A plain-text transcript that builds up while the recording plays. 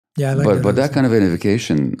Yeah, I like but that kind of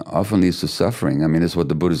identification often leads to suffering. I mean, it's what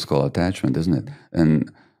the Buddhists call attachment, isn't it? And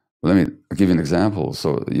let me give you an example. So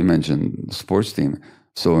you mentioned sports team.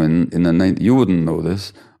 So in the you wouldn't know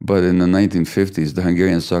this, but in the 1950s, the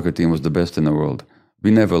Hungarian soccer team was the best in the world.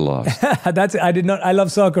 We never lost. I did not. I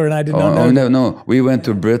love soccer, and I did not know. Oh no! We went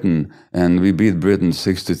to Britain and we beat Britain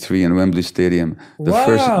 6-3 in Wembley Stadium.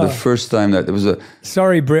 The first time that it was a.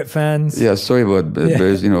 Sorry, Brit fans. Yeah, sorry about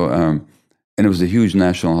Bears. You know, and it was a huge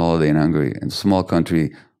national holiday in Hungary, and a small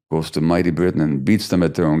country goes to mighty Britain and beats them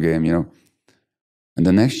at their own game. You know. And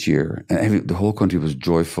the next year, the whole country was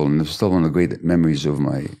joyful, and it was still one of the great memories of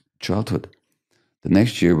my childhood. The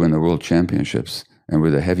next year, we're in the World Championships, and we're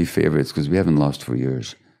the heavy favorites because we haven't lost for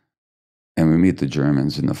years. And we meet the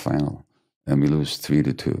Germans in the final, and we lose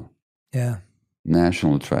 3-2. Yeah.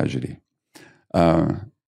 National tragedy.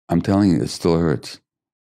 I'm telling you, it still hurts.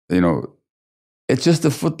 You know, it's just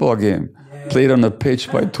a football game played on a pitch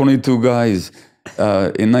by 22 guys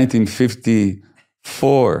in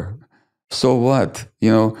 1954. So what? You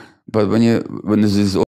know, but when there's this